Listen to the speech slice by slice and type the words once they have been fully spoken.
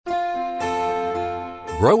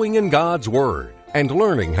growing in God's Word and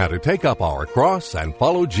learning how to take up our cross and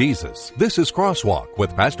follow Jesus. This is Crosswalk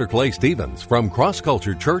with Pastor Clay Stevens from Cross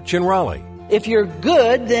Culture Church in Raleigh. If you're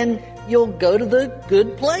good, then you'll go to the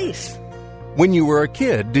good place. When you were a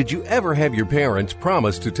kid, did you ever have your parents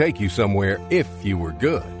promise to take you somewhere if you were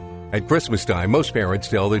good? At Christmas time, most parents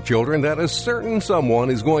tell their children that a certain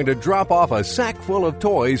someone is going to drop off a sack full of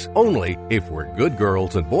toys only if we're good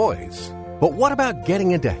girls and boys. But what about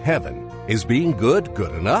getting into heaven? Is being good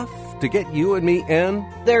enough to get you and me in?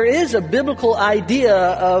 There is a biblical idea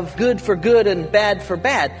of good for good and bad for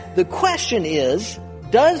bad. The question is,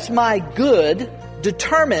 does my good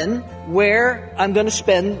determine where I'm going to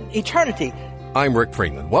spend eternity? I'm Rick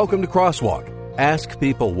Freeman. Welcome to Crosswalk. Ask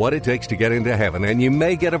people what it takes to get into heaven, and you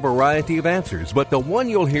may get a variety of answers, but the one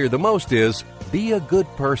you'll hear the most is, be a good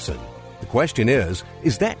person. The question is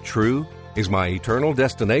that true? Is my eternal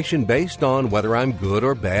destination based on whether I'm good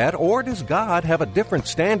or bad, or does God have a different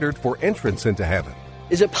standard for entrance into heaven?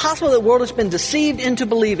 Is it possible that the world has been deceived into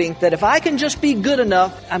believing that if I can just be good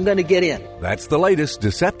enough, I'm going to get in? That's the latest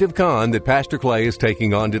deceptive con that Pastor Clay is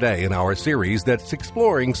taking on today in our series that's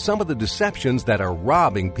exploring some of the deceptions that are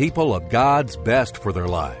robbing people of God's best for their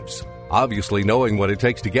lives. Obviously, knowing what it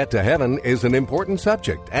takes to get to heaven is an important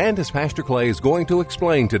subject, and as Pastor Clay is going to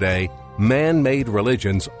explain today, man-made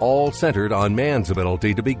religions all centered on man's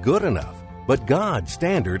ability to be good enough. But God's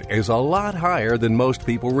standard is a lot higher than most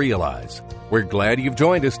people realize. We're glad you've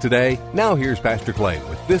joined us today. Now here's Pastor Clay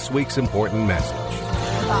with this week's important message.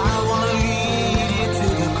 I want to lead you to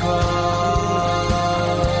the cross.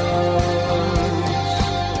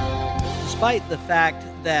 Despite the fact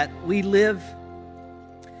that we live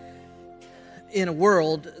in a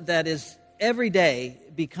world that is every day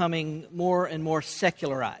becoming more and more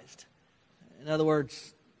secularized. In other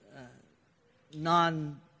words,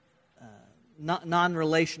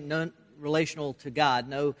 non-relational to God.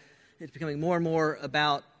 No, it's becoming more and more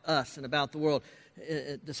about us and about the world.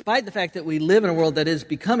 Despite the fact that we live in a world that is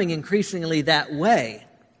becoming increasingly that way,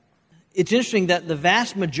 it's interesting that the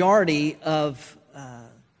vast majority of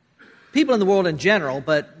people in the world in general,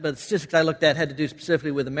 but the statistics I looked at had to do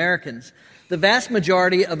specifically with Americans, the vast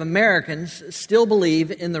majority of Americans still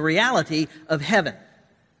believe in the reality of heaven.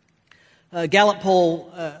 A Gallup poll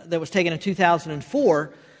that was taken in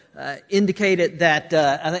 2004 indicated that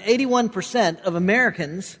 81% of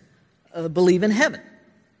Americans believe in heaven.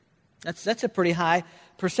 That's a pretty high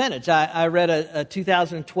percentage. I read a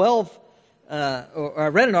 2012, or I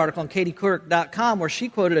read an article on katiecouric.com where she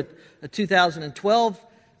quoted a 2012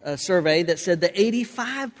 survey that said that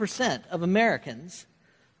 85% of Americans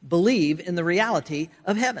believe in the reality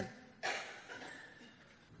of heaven.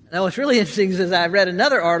 Now, what's really interesting is I read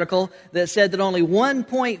another article that said that only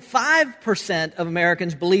 1.5% of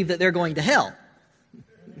Americans believe that they're going to hell.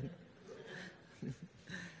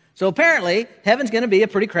 So apparently, heaven's going to be a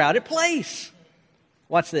pretty crowded place.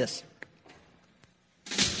 Watch this.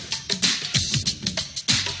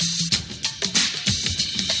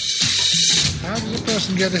 How does a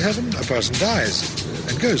person get to heaven? A person dies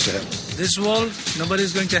and goes to heaven. This world,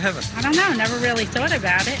 nobody's going to heaven. I don't know. Never really thought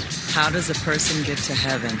about it. How does a person get to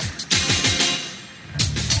heaven?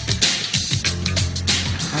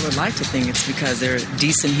 I would like to think it's because they're a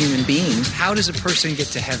decent human being. How does a person get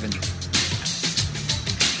to heaven?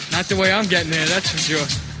 Not the way I'm getting there, that's for sure.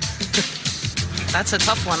 That's a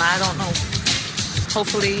tough one. I don't know.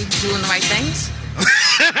 Hopefully doing the right things.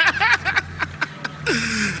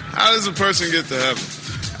 How does a person get to heaven?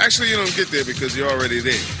 Actually, you don't get there because you're already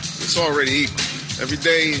there. It's already equal. Every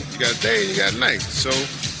day, you got day and you got night. So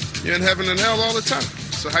you're in heaven and hell all the time.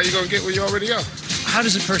 So how you going to get where you already are? How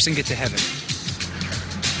does a person get to heaven?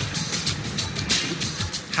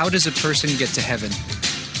 How does a person get to heaven?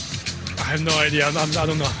 I have no idea. I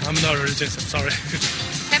don't know. I'm not religious. I'm sorry.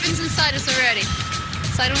 Heaven's inside us already.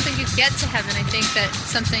 So I don't think you get to heaven. I think that's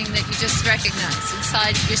something that you just recognize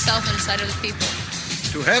inside yourself and inside other people.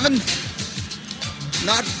 To heaven?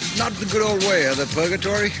 Not the good old way of the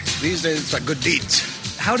purgatory. These days it's like good deeds.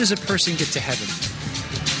 How does a person get to heaven?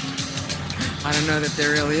 I don't know that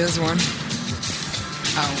there really is one.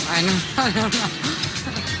 Oh, I don't know.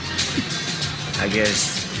 I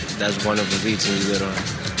guess that's one of the reasons you go to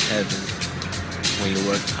heaven, when you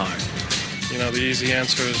work hard. You know, the easy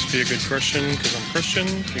answer is be a good Christian because I'm Christian.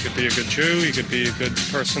 You could be a good Jew. You could be a good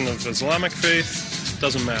person of Islamic faith.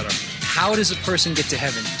 Doesn't matter. How does a person get to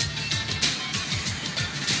heaven?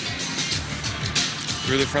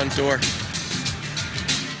 Through the front door.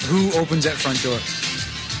 Who opens that front door?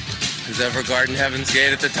 Who's ever guarding heaven's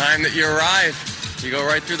gate at the time that you arrive? You go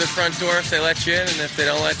right through the front door if they let you in, and if they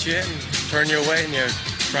don't let you in, turn you away and you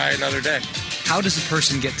try another day. How does a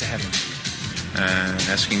person get to heaven?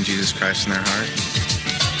 asking Jesus Christ in their heart.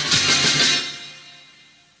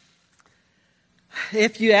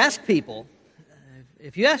 If you ask people,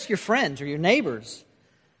 if you ask your friends or your neighbors,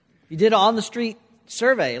 if you did an on-the-street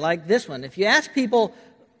survey like this one, if you ask people,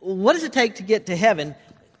 what does it take to get to heaven,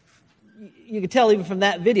 you can tell even from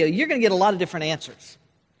that video, you're going to get a lot of different answers.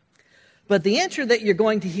 But the answer that you're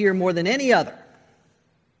going to hear more than any other,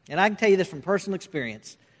 and I can tell you this from personal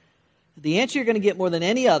experience, the answer you're going to get more than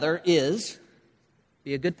any other is,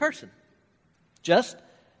 be a good person. Just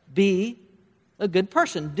be a good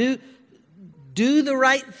person. Do the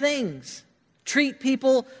right things. Treat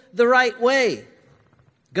people the right way.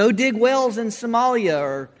 Go dig wells in Somalia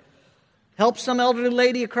or help some elderly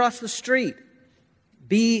lady across the street.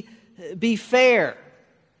 Be fair.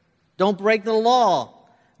 Don't break the law.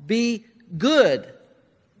 Be good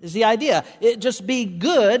is the idea. Just be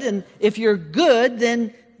good, and if you're good,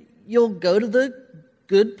 then you'll go to the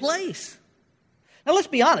good place. Now let's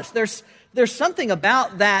be honest. There's something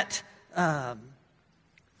about that that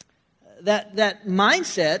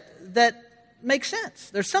mindset that makes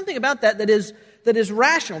sense. There's something about that is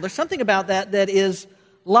rational. There's something about that is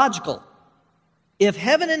logical. If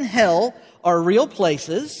heaven and hell are real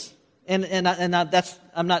places, and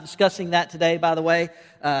I'm not discussing that today, by the way.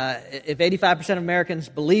 If 85% of Americans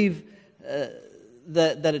believe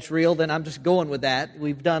that it's real, then I'm just going with that.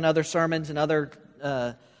 We've done other sermons and other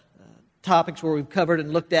topics where we've covered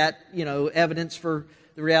and looked at, evidence for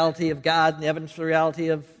the reality of God and evidence for the reality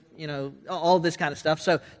of, all this kind of stuff.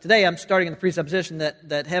 So today I'm starting in the presupposition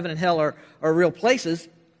that heaven and hell are real places.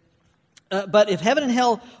 But if heaven and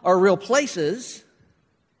hell are real places,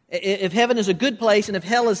 if heaven is a good place and if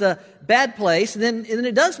hell is a bad place, then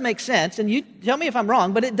it does make sense. And you tell me if I'm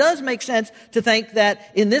wrong, but it does make sense to think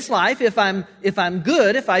that in this life, if I'm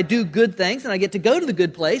good, if I do good things, then I get to go to the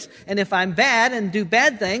good place. And if I'm bad and do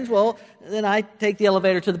bad things, well, then I take the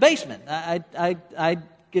elevator to the basement. I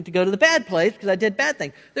get to go to the bad place because I did bad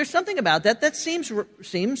things. There's something about that seems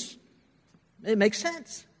it makes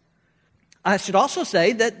sense. I should also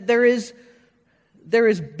say that there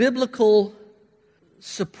is biblical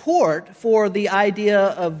support for the idea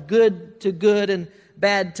of good to good and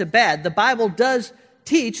bad to bad. The Bible does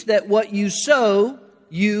teach that what you sow,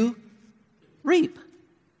 you reap.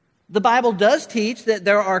 The Bible does teach that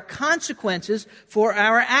there are consequences for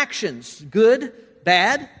our actions, good,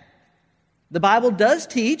 bad. The Bible does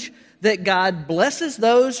teach that God blesses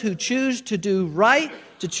those who choose to do right,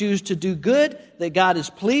 to choose to do good, that God is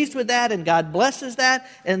pleased with that and God blesses that.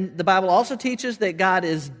 And the Bible also teaches that God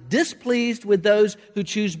is displeased with those who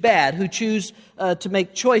choose bad, who choose to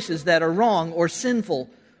make choices that are wrong or sinful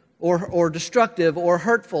or destructive or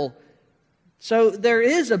hurtful. So there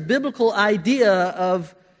is a biblical idea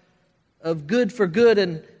of good for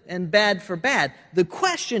good and bad for bad. The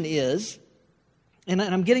question is, and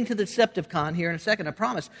I'm getting to the Decepticon here in a second, I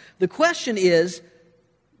promise. The question is,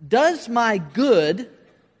 does my good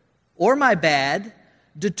or my bad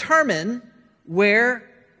determine where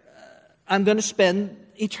I'm going to spend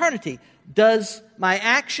eternity? Do my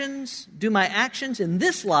actions in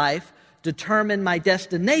this life determine my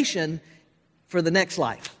destination for the next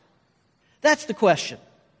life? That's the question.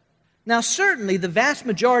 Now, certainly the vast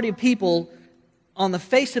majority of people on the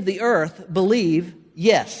face of the earth believe,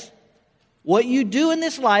 yes, what you do in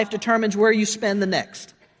this life determines where you spend the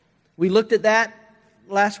next. We looked at that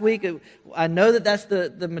last week. I know that that's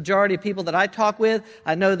the majority of people that I talk with.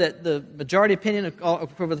 I know that the majority opinion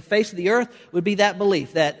over the face of the earth would be that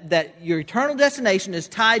belief, that your eternal destination is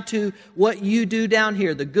tied to what you do down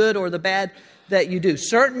here, the good or the bad that you do.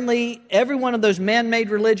 Certainly, every one of those man-made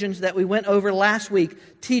religions that we went over last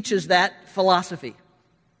week teaches that philosophy.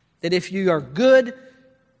 That if you are good,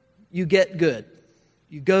 you get good.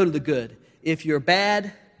 You go to the good. If you're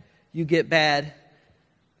bad, you get bad.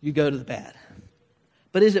 You go to the bad.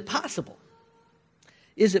 But is it possible?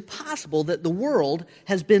 Is it possible that the world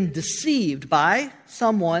has been deceived by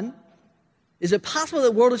someone? Is it possible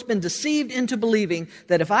that the world has been deceived into believing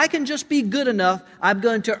that if I can just be good enough, I'm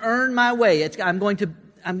going to earn my way. I'm going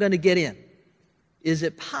to get in. Is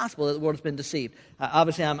it possible that the world has been deceived?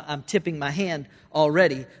 Obviously, I'm tipping my hand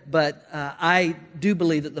already, but I do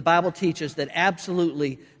believe that the Bible teaches that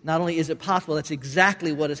absolutely, not only is it possible, that's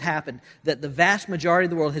exactly what has happened, that the vast majority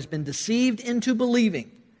of the world has been deceived into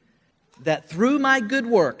believing that through my good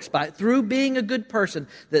works, through being a good person,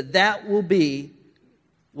 that will be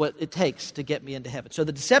what it takes to get me into heaven. So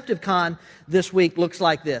the Decepticon this week looks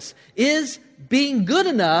like this. Is being good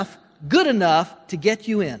enough to get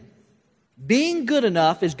you in? Being good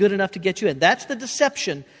enough is good enough to get you in. That's the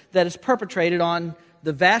deception that is perpetrated on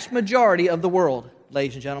the vast majority of the world,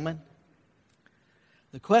 ladies and gentlemen.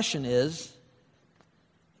 The question is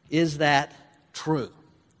Is that true?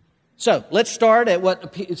 So let's start at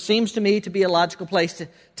what seems to me to be a logical place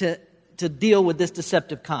to deal with this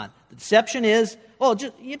deceptive con. The deception is,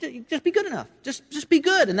 just be good enough. Just be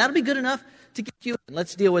good, and that'll be good enough to get you in.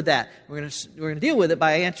 Let's deal with that. We're going to deal with it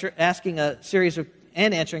by answering a series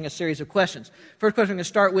of questions. First question we're going to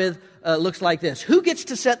start with looks like this. Who gets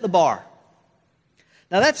to set the bar?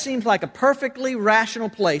 Now that seems like a perfectly rational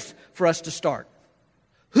place for us to start.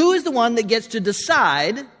 Who is the one that gets to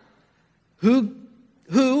decide who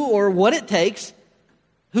or what it takes,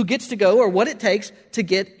 who gets to go or what it takes to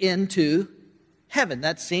get into heaven?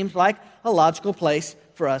 That seems like a logical place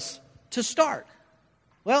for us to start.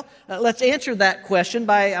 Well, let's answer that question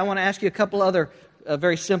I want to ask you a couple other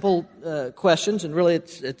very simple questions, and really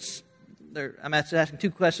I'm asking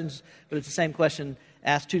two questions, but it's the same question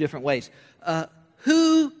asked two different ways.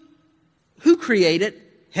 Who created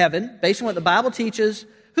heaven? Based on what the Bible teaches,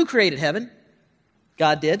 who created heaven?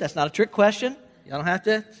 God did. That's not a trick question. You don't have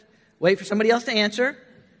to wait for somebody else to answer.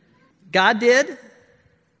 God did.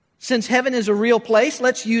 Since heaven is a real place,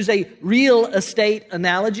 let's use a real estate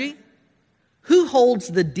analogy. Who holds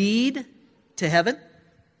the deed to heaven?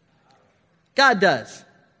 God does.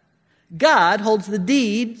 God holds the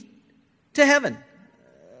deed to heaven.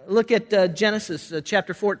 Look at Genesis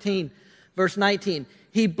chapter 14, verse 19.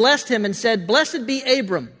 He blessed him and said, "Blessed be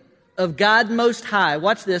Abram of God Most High."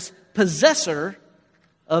 Watch this. "Possessor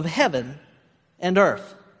of heaven and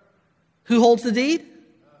earth." Who holds the deed?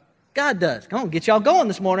 God does. Come on, get y'all going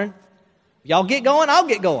this morning. Y'all get going, I'll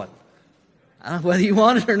get going. Whether you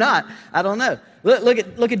want it or not, I don't know. Look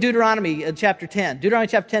at Deuteronomy chapter 10. Deuteronomy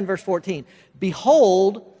chapter 10, verse 14.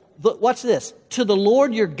 "Behold," watch this, "to the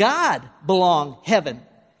Lord your God belong heaven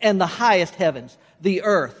and the highest heavens, the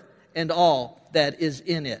earth and all that is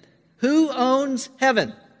in it." Who owns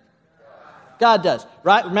heaven? God does.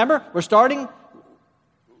 Right? Remember, we're starting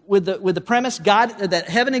with the premise that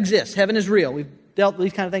heaven exists. Heaven is real. We've dealt with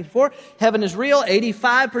these kind of things before. Heaven is real.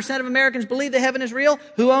 85% of Americans believe that heaven is real.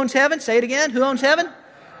 Who owns heaven? Say it again. Who owns heaven?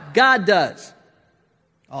 God does.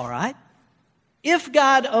 All right. If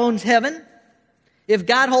God owns heaven, if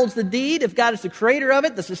God holds the deed, if God is the creator of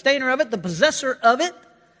it, the sustainer of it, the possessor of it,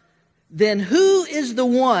 then who is the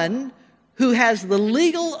one who has the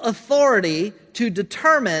legal authority to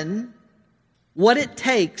determine what it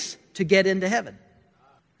takes to get into heaven?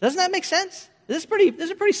 Doesn't that make sense? This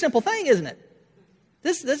is a pretty simple thing, isn't it?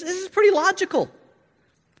 This is pretty logical.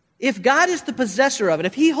 If God is the possessor of it,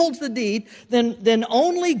 if He holds the deed, then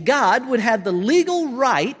only God would have the legal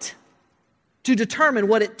right to determine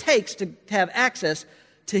what it takes to have access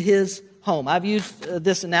to His home. I've used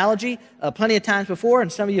this analogy plenty of times before,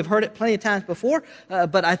 and some of you have heard it plenty of times before,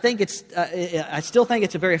 but I still think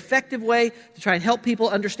it's a very effective way to try and help people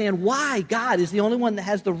understand why God is the only one that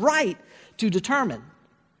has the right to determine.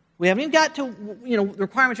 We haven't even got to the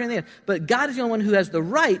requirements or anything, but God is the only one who has the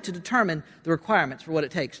right to determine the requirements for what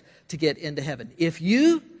it takes to get into heaven. If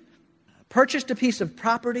you purchased a piece of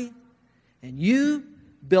property and you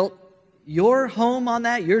built your home on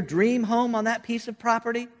that, your dream home on that piece of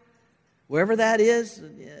property, wherever that is,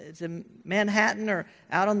 it's in Manhattan or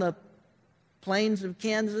out on the plains of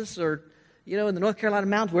Kansas or in the North Carolina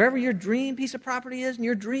mountains, wherever your dream piece of property is and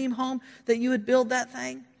your dream home, that you would build that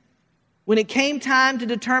thing. When it came time to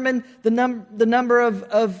determine the number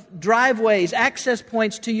of driveways, access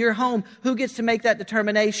points to your home, who gets to make that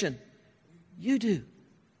determination? You do.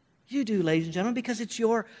 You do, ladies and gentlemen, because it's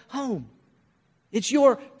your home. It's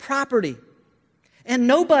your property. And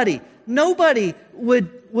nobody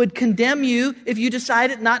would condemn you if you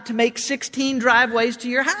decided not to make 16 driveways to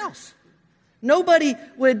your house. Nobody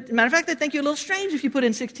would, matter of fact, they'd think you a little strange if you put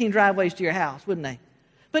in 16 driveways to your house, wouldn't they?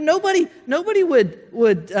 But nobody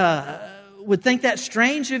would think that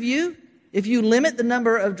strange of you. If you limit the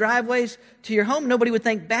number of driveways to your home, nobody would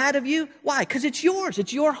think bad of you. Why? Because it's yours.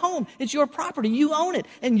 It's your home. It's your property. You own it.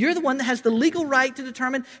 And you're the one that has the legal right to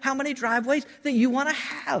determine how many driveways that you want to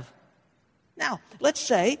have. Now, let's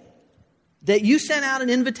say that you sent out an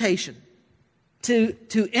invitation to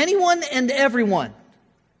anyone and everyone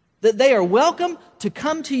that they are welcome to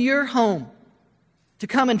come to your home, to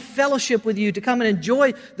come and fellowship with you, to come and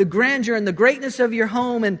enjoy the grandeur and the greatness of your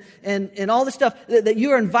home and all the stuff, that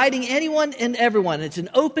you are inviting anyone and everyone. It's an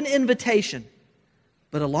open invitation.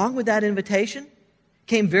 But along with that invitation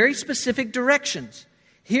came very specific directions.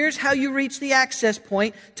 Here's how you reach the access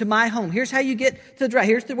point to my home. Here's how you get to the driveway.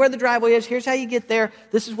 Here's where the driveway is. Here's how you get there.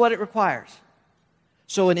 This is what it requires.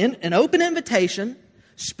 So an open invitation,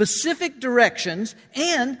 specific directions,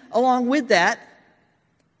 and along with that,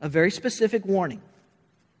 a very specific warning,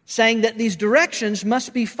 saying that these directions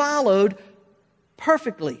must be followed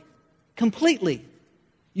perfectly, completely.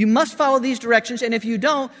 You must follow these directions, and if you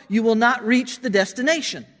don't, you will not reach the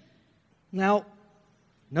destination. Now,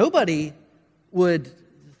 nobody would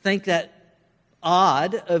think that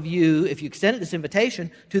odd of you, if you extended this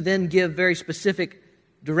invitation, to then give very specific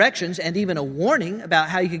directions and even a warning about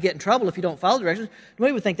how you could get in trouble if you don't follow directions.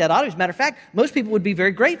 Nobody would think that odd. As a matter of fact, most people would be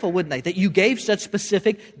very grateful, wouldn't they, that you gave such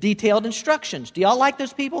specific, detailed instructions. Do y'all like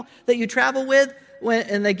those people that you travel with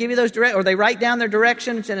and they give you those or they write down their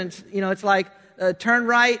directions and it's like, turn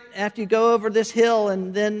right after you go over this hill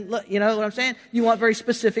and then, look, you know what I'm saying? You want very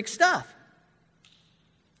specific stuff.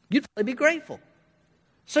 You'd probably be grateful.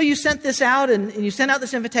 So you sent this out and you sent out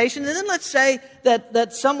this invitation, and then let's say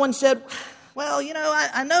that someone said, well,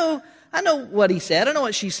 I know what he said. I know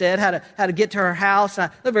what she said, how to get to her house. I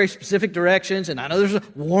know very specific directions, and I know there's a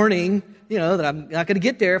warning, that I'm not going to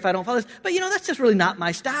get there if I don't follow this. But, that's just really not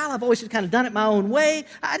my style. I've always just kind of done it my own way.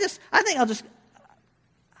 I think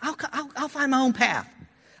I'll find my own path.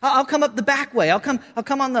 I'll come up the back way. I'll come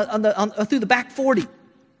on through the back 40.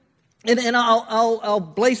 And I'll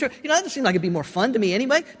blaze through. That doesn't seem like it'd be more fun to me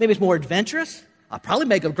anyway. Maybe it's more adventurous. I'll probably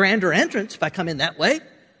make a grander entrance if I come in that way.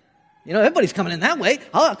 Everybody's coming in that way.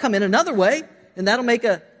 I'll come in another way, and that'll make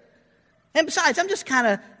a... And besides, I'm just kind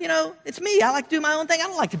of, it's me. I like to do my own thing. I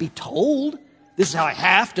don't like to be told this is how I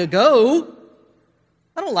have to go.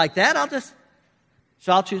 I don't like that.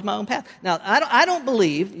 So I'll choose my own path. Now, I don't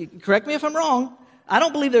believe, correct me if I'm wrong, I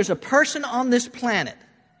don't believe there's a person on this planet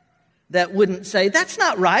that wouldn't say, that's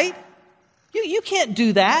not right. You can't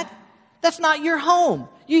do that. That's not your home.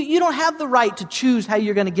 You don't have the right to choose how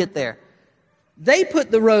you're going to get there. They put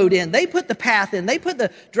the road in. They put the path in. They put the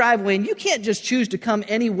driveway in. You can't just choose to come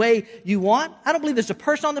any way you want. I don't believe there's a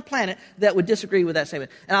person on the planet that would disagree with that statement.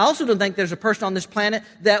 And I also don't think there's a person on this planet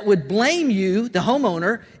that would blame you, the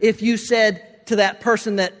homeowner, if you said to that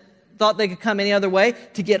person that thought they could come any other way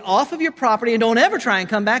to get off of your property and don't ever try and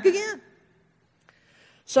come back again.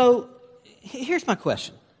 So here's my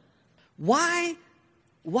question. Why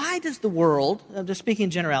does the world, I'm just speaking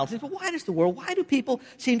in generalities, but why do people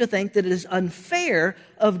seem to think that it is unfair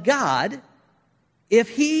of God if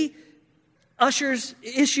He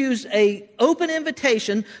issues a open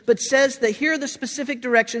invitation but says that here are the specific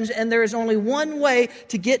directions and there is only one way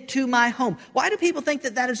to get to my home? Why do people think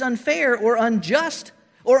that is unfair or unjust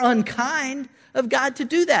or unkind of God to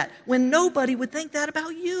do that when nobody would think that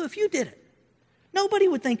about you if you did it? Nobody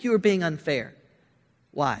would think you were being unfair.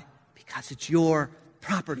 Why? Because it's your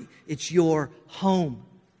property. It's your home.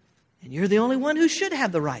 And you're the only one who should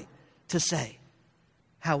have the right to say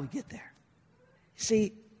how we get there.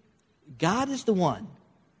 See, God is the one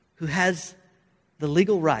who has the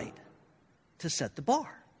legal right to set the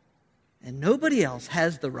bar. And nobody else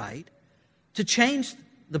has the right to change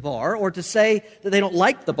the bar or to say that they don't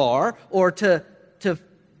like the bar or to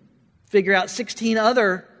figure out 16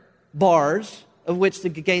 other bars of which to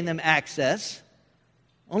gain them access.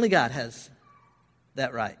 Only God has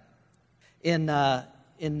that right. In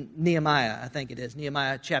Nehemiah, I think it is,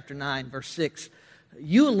 Nehemiah chapter 9, verse 6,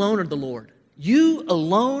 you alone are the Lord. You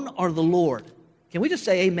alone are the Lord. Can we just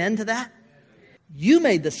say amen to that? You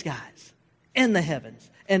made the skies and the heavens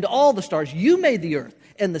and all the stars. You made the earth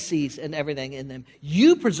and the seas and everything in them.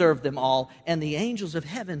 You preserved them all, and the angels of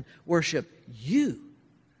heaven worship you.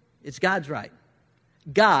 It's God's right.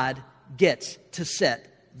 God gets to set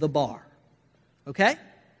the bar. Okay?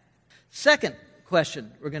 Second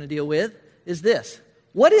question we're going to deal with is this.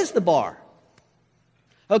 What is the bar?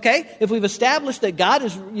 Okay, if we've established that God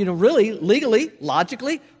is, really, legally,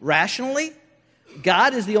 logically, rationally,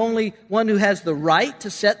 God is the only one who has the right to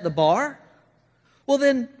set the bar, well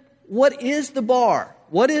then, what is the bar?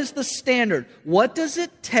 What is the standard? What does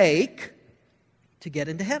it take to get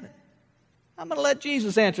into heaven? I'm going to let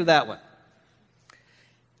Jesus answer that one.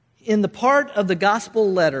 In the part of the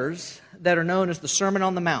gospel letters that are known as the Sermon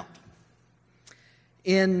on the Mount,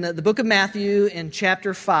 in the book of Matthew, in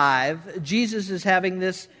chapter 5, Jesus is having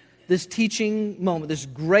this teaching moment, this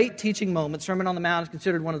great teaching moment. Sermon on the Mount is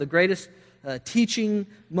considered one of the greatest teaching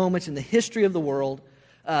moments in the history of the world.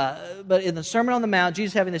 But in the Sermon on the Mount,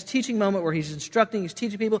 Jesus is having this teaching moment where he's instructing, he's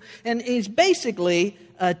teaching people, and he's basically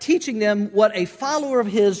teaching them what a follower of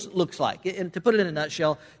his looks like. And to put it in a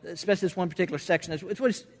nutshell, especially this one particular section,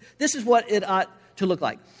 this is what it ought to look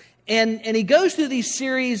like. And he goes through these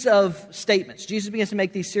series of statements. Jesus begins to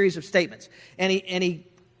make these series of statements. And he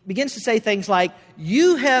begins to say things like,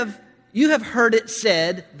 you have heard it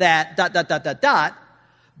said that ...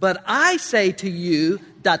 but I say to you ...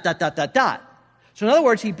 So in other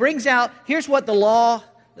words, he brings out, here's what the law,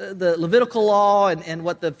 the Levitical law and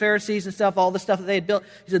what the Pharisees and stuff, all the stuff that they had built.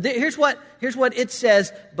 He said, here's what it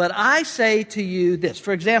says, but I say to you this.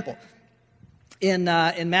 For example, in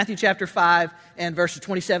Matthew chapter 5 and verses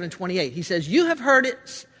 27 and 28. He says, "You have heard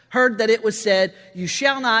that it was said, 'You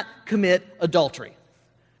shall not commit adultery.'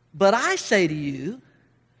 But I say to you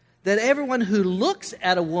that everyone who looks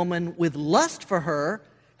at a woman with lust for her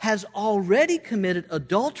has already committed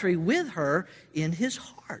adultery with her in his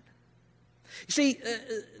heart." You see,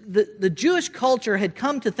 the Jewish culture had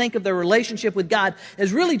come to think of their relationship with God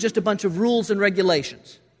as really just a bunch of rules and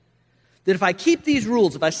regulations. That if I keep these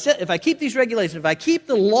rules, if I keep these regulations, if I keep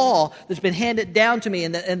the law that's been handed down to me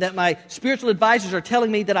and that my spiritual advisors are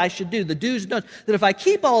telling me that I should do, the do's and don'ts, that if I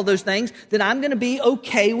keep all of those things, then I'm going to be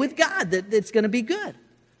okay with God, that it's going to be good.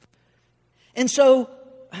 And so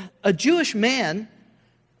a Jewish man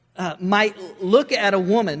might look at a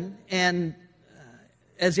woman and,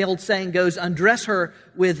 as the old saying goes, undress her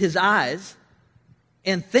with his eyes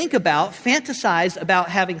and fantasize about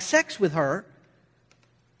having sex with her.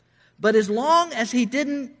 But as long as he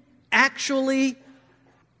didn't actually,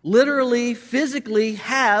 literally, physically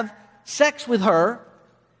have sex with her,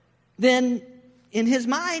 then in his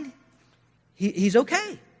mind, he's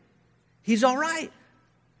okay. He's all right.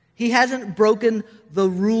 He hasn't broken the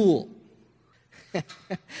rule.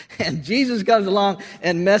 And Jesus comes along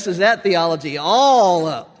and messes that theology all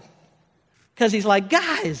up. Because he's like,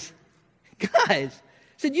 guys, he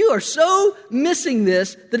said, you are so missing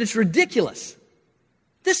this that it's ridiculous.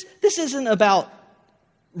 This isn't about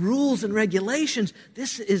rules and regulations.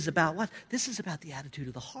 This is about what? This is about the attitude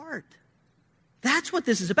of the heart. That's what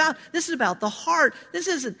this is about. This is about the heart. This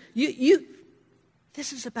isn't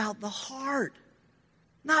this is about the heart.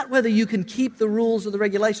 Not whether you can keep the rules or the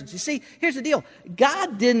regulations. You see, here's the deal.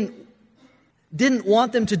 God didn't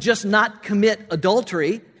want them to just not commit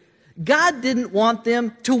adultery. God didn't want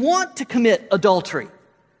them to want to commit adultery.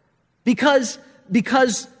 Because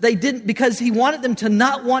he wanted them to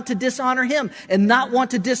not want to dishonor him and not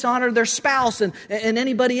want to dishonor their spouse and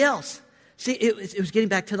anybody else. See, it was getting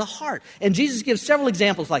back to the heart. And Jesus gives several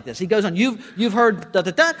examples like this. He goes on, you've heard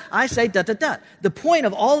da-da-da, I say da-da-da. The point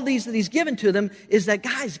of all of these that he's given to them is that,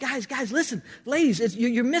 guys, listen, ladies,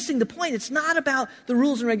 you're missing the point. It's not about the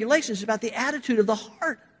rules and regulations. It's about the attitude of the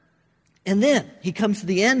heart. And then he comes to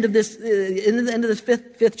the end of this,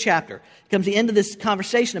 fifth chapter. He comes to the end of this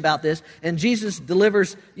conversation about this, and Jesus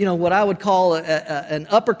delivers, what I would call an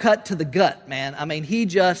uppercut to the gut, man. I mean, he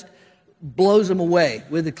just blows them away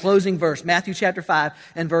with the closing verse, Matthew chapter 5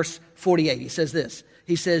 and verse 48. He says this.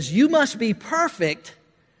 He says, "You must be perfect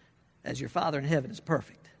as your Father in heaven is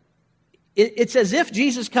perfect." It's as if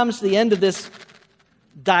Jesus comes to the end of this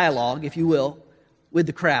dialogue, if you will, with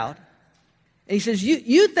the crowd. And he says,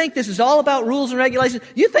 you think this is all about rules and regulations?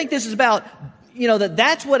 You think this is about,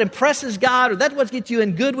 that's what impresses God, or that's what gets you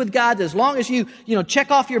in good with God, as long as you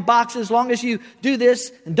check off your boxes, as long as you do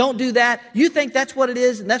this and don't do that. You think that's what it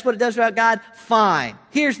is and that's what it does about God? Fine.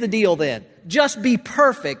 Here's the deal then. Just be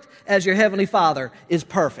perfect as your Heavenly Father is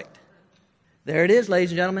perfect. There it is,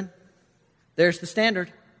 ladies and gentlemen. There's the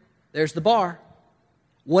standard. There's the bar.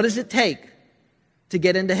 What does it take to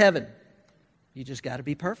get into heaven? You just got to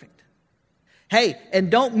be perfect. Hey, and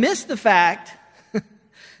don't miss the fact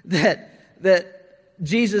that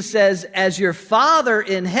Jesus says, as your Father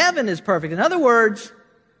in heaven is perfect. In other words,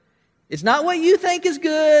 it's not what you think is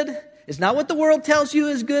good. It's not what the world tells you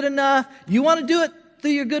is good enough. You want to do it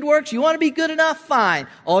through your good works? You want to be good enough? Fine.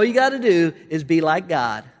 All you got to do is be like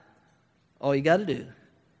God. All you got to do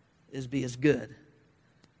is be as good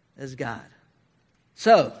as God.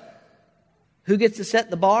 So, who gets to set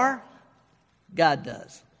the bar? God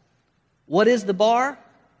does. What is the bar?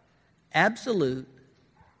 Absolute,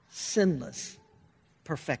 sinless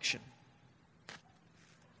perfection.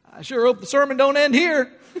 I sure hope the sermon don't end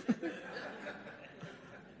here.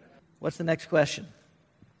 What's the next question?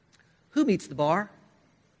 Who meets the bar?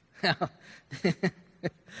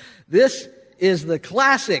 This is the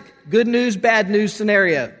classic good news, bad news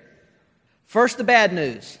scenario. First, the bad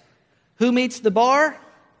news. Who meets the bar?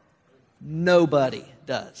 Nobody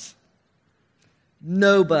does.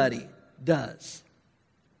 Nobody does.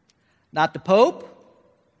 Not the Pope,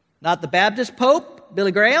 not the Baptist Pope,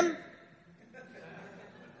 Billy Graham,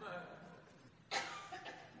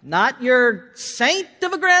 not your saint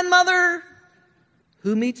of a grandmother.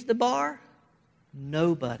 Who meets the bar?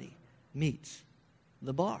 Nobody meets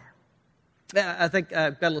the bar. I think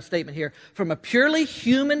I've got a little statement here. From a purely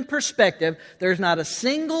human perspective, there's not a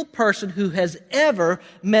single person who has ever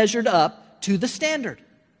measured up to the standard.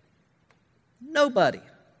 Nobody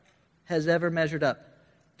has ever measured up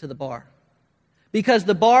to the bar. Because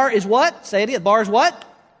the bar is what? Say it again. The bar is what?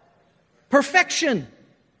 Perfection.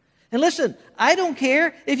 And listen, I don't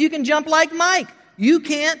care if you can jump like Mike. You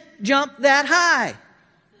can't jump that high.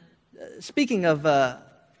 Speaking of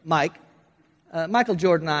Mike, Michael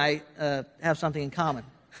Jordan and I have something in common.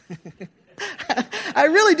 I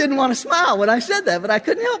really didn't want to smile when I said that, but I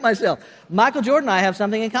couldn't help myself. Michael Jordan and I have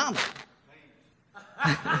something in common.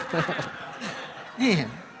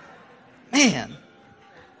 Man,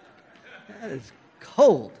 that is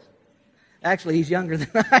cold. Actually, he's younger than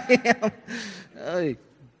I am.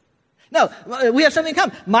 No, we have something in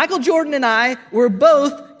common. Michael Jordan and I were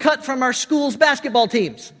both cut from our school's basketball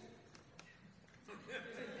teams.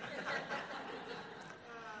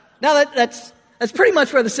 Now, that's pretty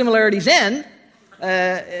much where the similarities end,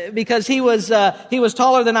 because he was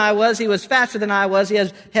taller than I was, he was faster than I was, he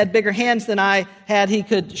had bigger hands than I had, he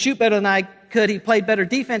could shoot better than I could, he played better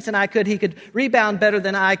defense than I could, he could rebound better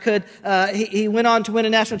than I could. He went on to win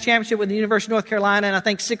a national championship with the University of North Carolina, and I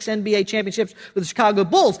think 6 NBA championships with the Chicago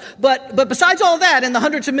Bulls. But besides all that, and the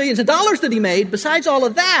hundreds of millions of dollars that he made, besides all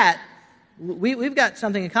of that, we've got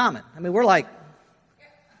something in common. I mean, we're like...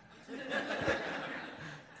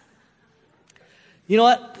 You know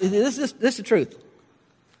what? This is the truth.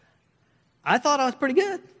 I thought I was pretty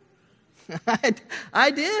good.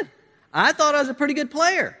 I did. I thought I was a pretty good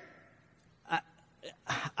player.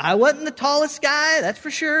 I wasn't the tallest guy, that's for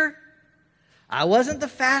sure. I wasn't the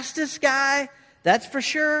fastest guy, that's for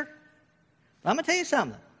sure. But I'm going to tell you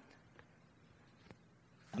something.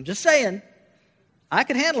 I'm just saying, I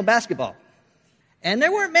could handle a basketball. And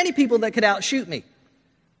there weren't many people that could outshoot me.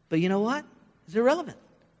 But you know what? It's irrelevant.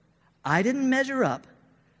 I didn't measure up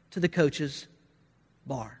to the coach's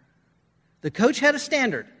bar. The coach had a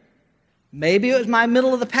standard. Maybe it was my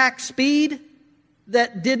middle-of-the-pack speed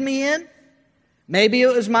that did me in. Maybe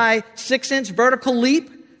it was my 6-inch vertical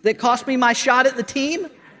leap that cost me my shot at the team.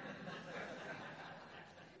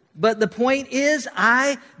 But the point is,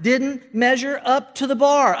 I didn't measure up to the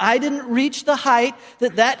bar. I didn't reach the height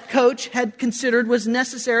that coach had considered was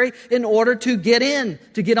necessary in order to get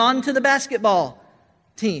onto the basketball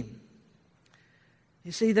team.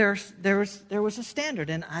 You see, there was a standard,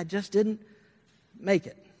 and I just didn't make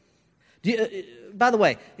it. By the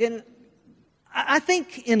way, I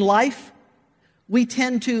think in life, we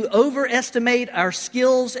tend to overestimate our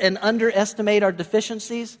skills and underestimate our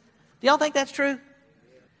deficiencies. Do y'all think that's true?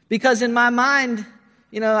 Because in my mind,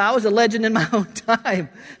 I was a legend in my own time.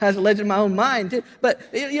 I was a legend in my own mind, too. But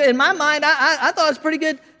in my mind, I thought I was a pretty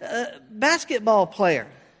good basketball player.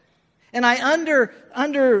 And I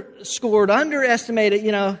underestimated,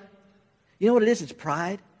 you know what it is? It's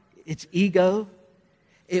pride. It's ego.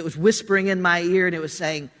 It was whispering in my ear, and it was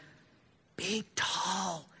saying, being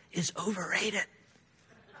tall is overrated.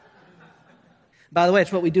 By the way,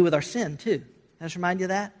 it's what we do with our sin, too. Does that remind you of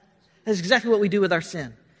that? That's exactly what we do with our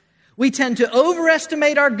sin. We tend to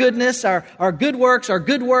overestimate our goodness, our good works, our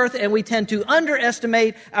good worth, and we tend to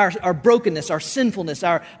underestimate our brokenness, our sinfulness,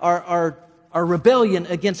 our rebellion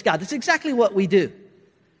against God. That's exactly what we do.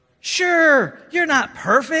 Sure, you're not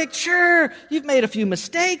perfect. Sure, you've made a few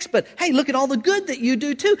mistakes, but hey, look at all the good that you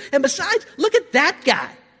do too. And besides, look at that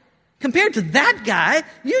guy. Compared to that guy,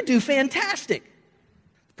 you do fantastic.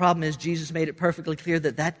 The problem is Jesus made it perfectly clear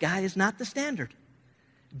that guy is not the standard.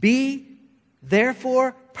 Be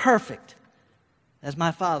therefore perfect, as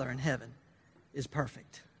my Father in heaven is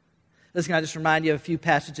perfect. Listen, I just remind you of a few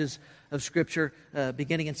passages of Scripture,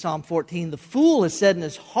 beginning in Psalm 14. The fool has said in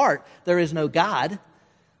his heart, there is no God.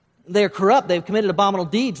 They are corrupt. They have committed abominable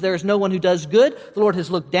deeds. There is no one who does good. The Lord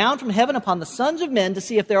has looked down from heaven upon the sons of men to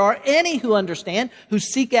see if there are any who understand, who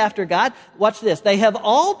seek after God. Watch this. They have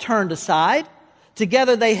all turned aside.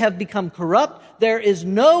 Together they have become corrupt. There is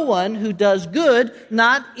no one who does good,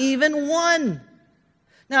 not even one.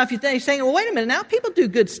 Now, if you're saying, well, wait a minute, now people do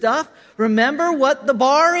good stuff. Remember what the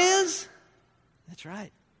bar is? That's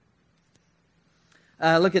right.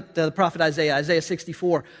 Look at the prophet Isaiah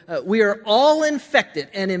 64. We are all infected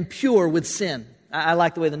and impure with sin. I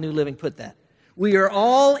like the way the New Living put that. We are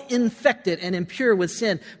all infected and impure with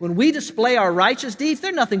sin. When we display our righteous deeds,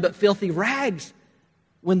 they're nothing but filthy rags.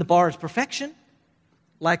 When the bar is perfection,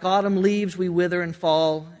 like autumn leaves, we wither and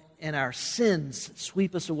fall, and our sins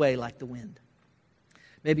sweep us away like the wind.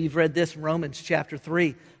 Maybe you've read this in Romans chapter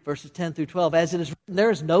 3, verses 10 through 12. As it is written,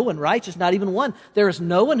 there is no one righteous, not even one. There is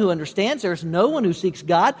no one who understands. There is no one who seeks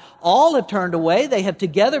God. All have turned away. They have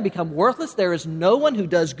together become worthless. There is no one who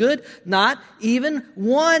does good, not even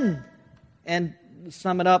one. And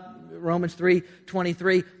sum it up, Romans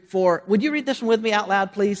 3:23. Would you read this one with me out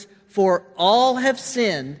loud, please? For all have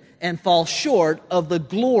sinned and fall short of the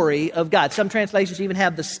glory of God. Some translations even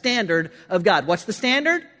have the standard of God. What's the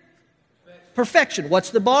standard? Perfection. What's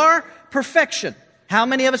the bar? Perfection. How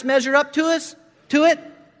many of us measure up to it?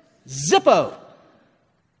 Zippo.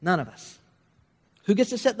 None of us. Who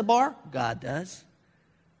gets to set the bar? God does.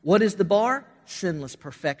 What is the bar? Sinless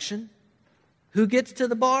perfection. Who gets to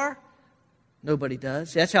the bar? Nobody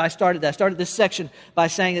does. That's how I started that. I started this section by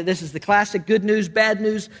saying that this is the classic good news, bad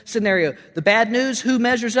news scenario. The bad news, who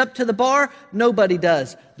measures up to the bar? Nobody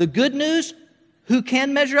does. The good news, who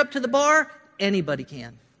can measure up to the bar? Anybody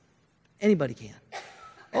can. Anybody can.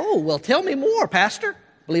 Oh, well, tell me more, Pastor.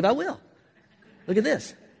 I believe I will. Look at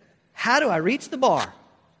this. How do I reach the bar?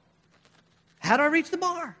 How do I reach the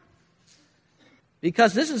bar?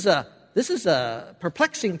 Because this is a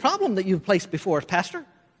perplexing problem that you've placed before us, Pastor.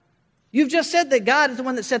 You've just said that God is the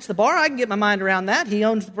one that sets the bar. I can get my mind around that. He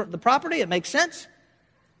owns the property. It makes sense.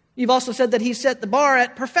 You've also said that He set the bar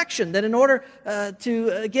at perfection, that in order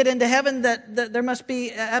to get into heaven, that there must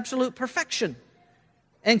be absolute perfection.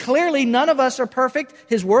 And clearly, none of us are perfect.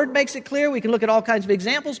 His Word makes it clear. We can look at all kinds of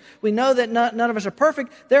examples. We know that none of us are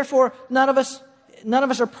perfect. Therefore, none of us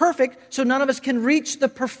are perfect, so none of us can reach the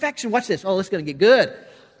perfection. Watch this. Oh, this is going to get good.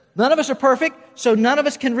 None of us are perfect, so none of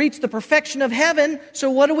us can reach the perfection of heaven.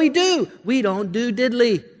 So what do? We don't do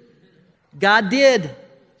diddly. God did.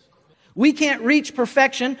 We can't reach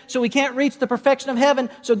perfection, so we can't reach the perfection of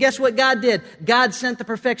heaven. So guess what God did? God sent the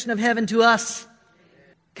perfection of heaven to us.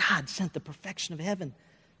 God sent the perfection of heaven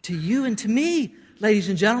to you and to me, ladies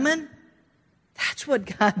and gentlemen. That's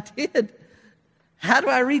what God did. How do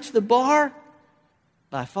I reach the bar?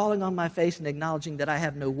 By falling on my face and acknowledging that I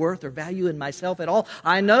have no worth or value in myself at all.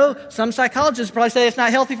 I know some psychologists probably say it's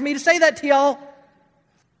not healthy for me to say that to y'all.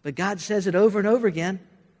 But God says it over and over again.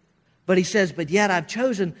 But He says, but yet I've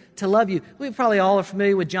chosen to love you. We probably all are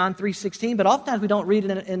familiar with John 3:16, but oftentimes we don't read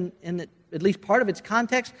it in at least part of its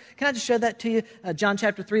context. Can I just show that to you? John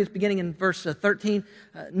chapter 3, it's beginning in verse 13.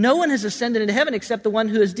 No one has ascended into heaven except the one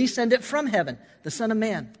who has descended from heaven, the Son of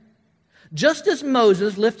Man. Just as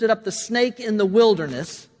Moses lifted up the snake in the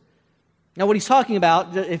wilderness. Now what he's talking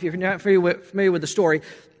about, if you're not familiar with the story,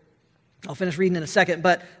 I'll finish reading in a second,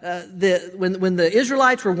 but when the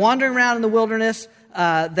Israelites were wandering around in the wilderness,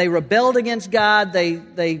 they rebelled against God.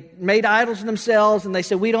 They made idols of themselves, and they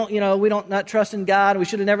said, we don't not trust in God. We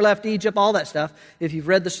should have never left Egypt. All that stuff. If you've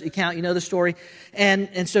read this account, you know the story.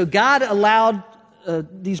 And so God allowed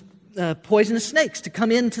these poisonous snakes to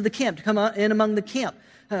come into the camp, to come in among the camp,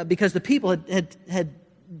 because the people had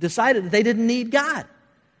decided that they didn't need God.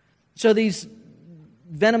 So these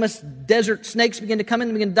venomous desert snakes began to come in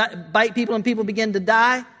and begin to bite people, and people began to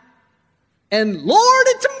die. And Lord,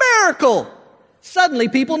 it's a miracle. Suddenly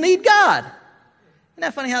people need God. Isn't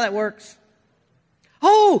that funny how that works?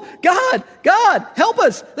 Oh, God, help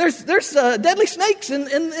us. There's deadly snakes in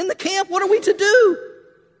the camp. What are we to do?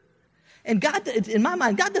 And God, in my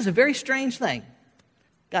mind, God does a very strange thing.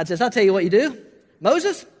 God says, I'll tell you what you do.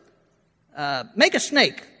 Moses, make a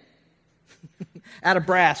snake out of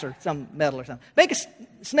brass or some metal or something. Make a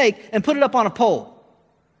snake and put it up on a pole.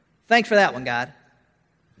 Thanks for that one, God.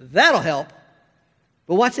 That'll help.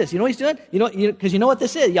 But watch this. You know what he's doing? Because you know what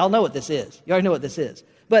this is. Y'all know what this is. You already know what this is.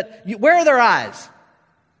 But where are their eyes?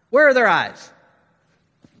 Where are their eyes?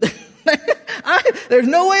 There's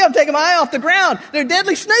no way I'm taking my eye off the ground. There are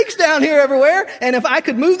deadly snakes down here everywhere. And if I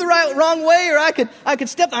could move the wrong way, or I could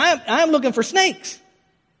step, I am looking for snakes.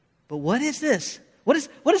 But what is this? What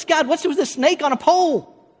is God? What's with this snake on a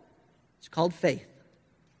pole? It's called faith.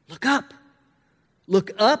 Look up.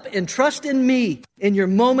 Look up and trust in me in your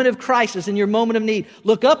moment of crisis, in your moment of need.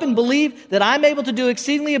 Look up and believe that I'm able to do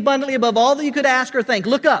exceedingly abundantly above all that you could ask or think.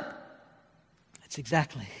 Look up. That's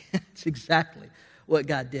exactly what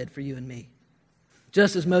God did for you and me.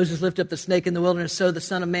 Just as Moses lifted up the snake in the wilderness, so the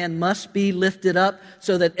Son of Man must be lifted up,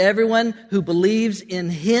 so that everyone who believes in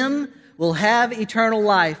Him will have eternal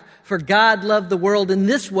life. For God loved the world in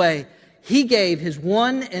this way. He gave His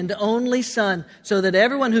one and only Son, so that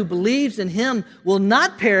everyone who believes in Him will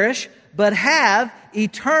not perish, but have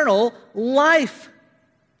eternal life.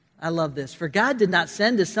 I love this. For God did not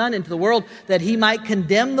send His Son into the world that He might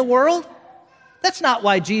condemn the world. That's not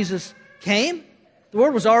why Jesus came. The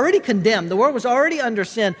world was already condemned. The world was already under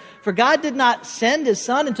sin. For God did not send His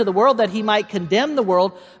Son into the world that He might condemn the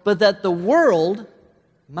world, but that the world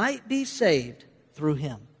might be saved through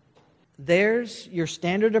Him. There's your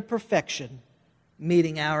standard of perfection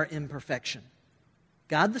meeting our imperfection.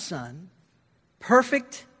 God the Son,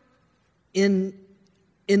 perfect in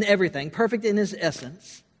everything, perfect in His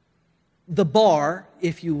essence. The bar,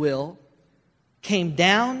 if you will, came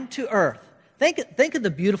down to earth. Think of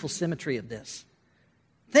the beautiful symmetry of this.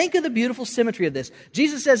 Think of the beautiful symmetry of this.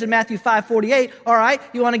 Jesus says in Matthew 5:48, all right,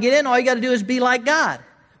 you want to get in, all you got to do is be like God,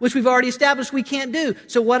 which we've already established we can't do.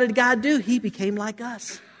 So what did God do? He became like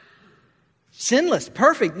us. Sinless,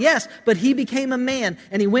 perfect, yes, but he became a man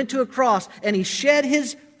and he went to a cross and he shed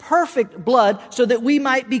his perfect blood so that we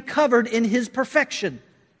might be covered in his perfection,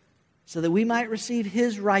 so that we might receive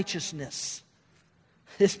his righteousness.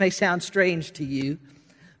 This may sound strange to you,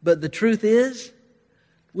 but the truth is,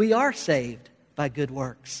 we are saved by good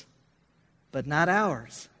works, but not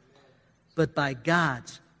ours, but by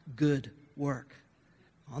God's good work.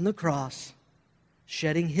 On the cross,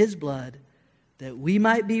 shedding his blood that we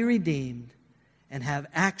might be redeemed and have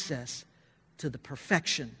access to the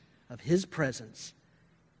perfection of his presence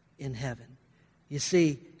in heaven. You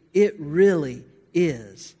see, it really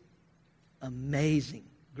is amazing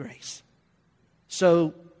grace.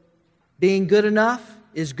 So, being good enough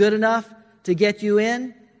is good enough to get you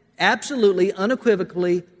in? Absolutely,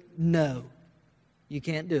 unequivocally, no. You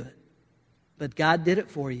can't do it. But God did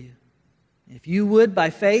it for you. If you would, by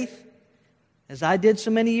faith, as I did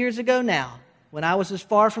so many years ago now, when I was as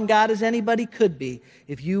far from God as anybody could be,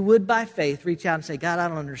 if you would, by faith, reach out and say, God, I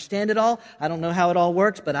don't understand it all. I don't know how it all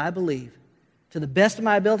works, but I believe. To the best of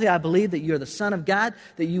my ability, I believe that you're the Son of God,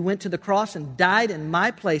 that you went to the cross and died in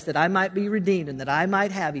my place, that I might be redeemed and that I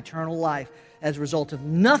might have eternal life as a result of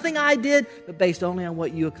nothing I did, but based only on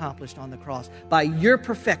what you accomplished on the cross. By your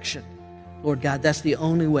perfection, Lord God, that's the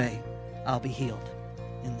only way I'll be healed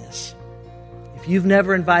in this. If you've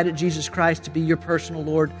never invited Jesus Christ to be your personal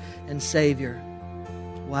Lord and Savior,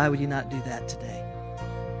 why would you not do that today?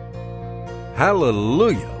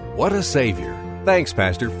 Hallelujah! What a Savior! Thanks,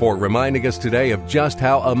 Pastor, for reminding us today of just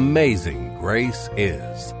how amazing grace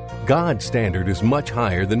is. God's standard is much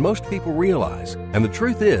higher than most people realize, and the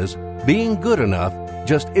truth is, being good enough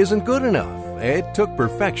just isn't good enough. It took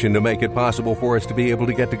perfection to make it possible for us to be able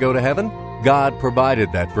to get to go to heaven. God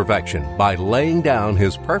provided that perfection by laying down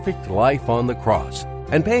his perfect life on the cross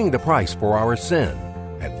and paying the price for our sin.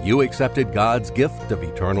 Have you accepted God's gift of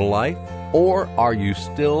eternal life? Or are you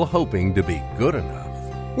still hoping to be good enough?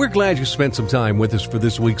 We're glad you spent some time with us for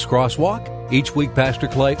this week's Crosswalk. Each week, Pastor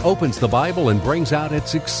Clay opens the Bible and brings out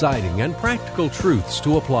its exciting and practical truths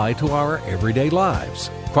to apply to our everyday lives.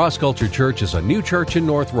 Cross Culture Church is a new church in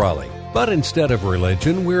North Raleigh. But instead of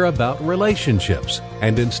religion, we're about relationships.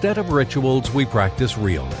 And instead of rituals, we practice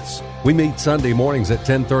realness. We meet Sunday mornings at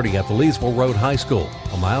 10:30 at the Leesville Road High School,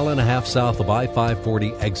 a mile and a half south of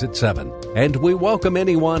I-540 Exit 7. And we welcome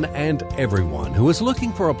anyone and everyone who is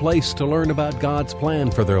looking for a place to learn about God's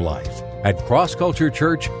plan for their life. At Cross Culture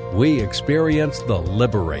Church, we experience the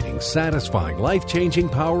liberating, satisfying, life-changing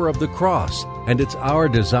power of the cross. And it's our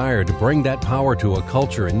desire to bring that power to a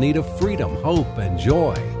culture in need of freedom, hope, and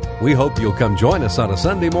joy. We hope you'll come join us on a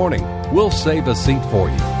Sunday morning. We'll save a seat for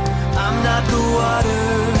you. I'm not the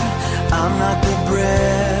water, I'm not the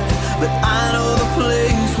bread, but I know the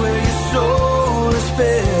place where your soul is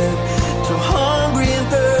fed. So hungry and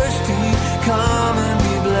thirsty, come and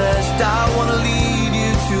be blessed. I want to lead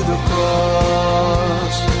you to the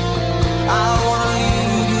cross. I want to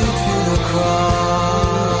lead you to the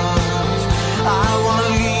cross. I want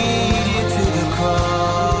to lead you to the cross.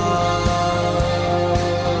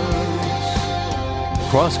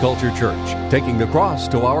 Cross Culture Church, taking the cross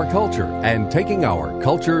to our culture and taking our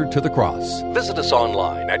culture to the cross. Visit us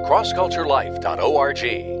online at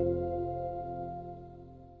crossculturelife.org.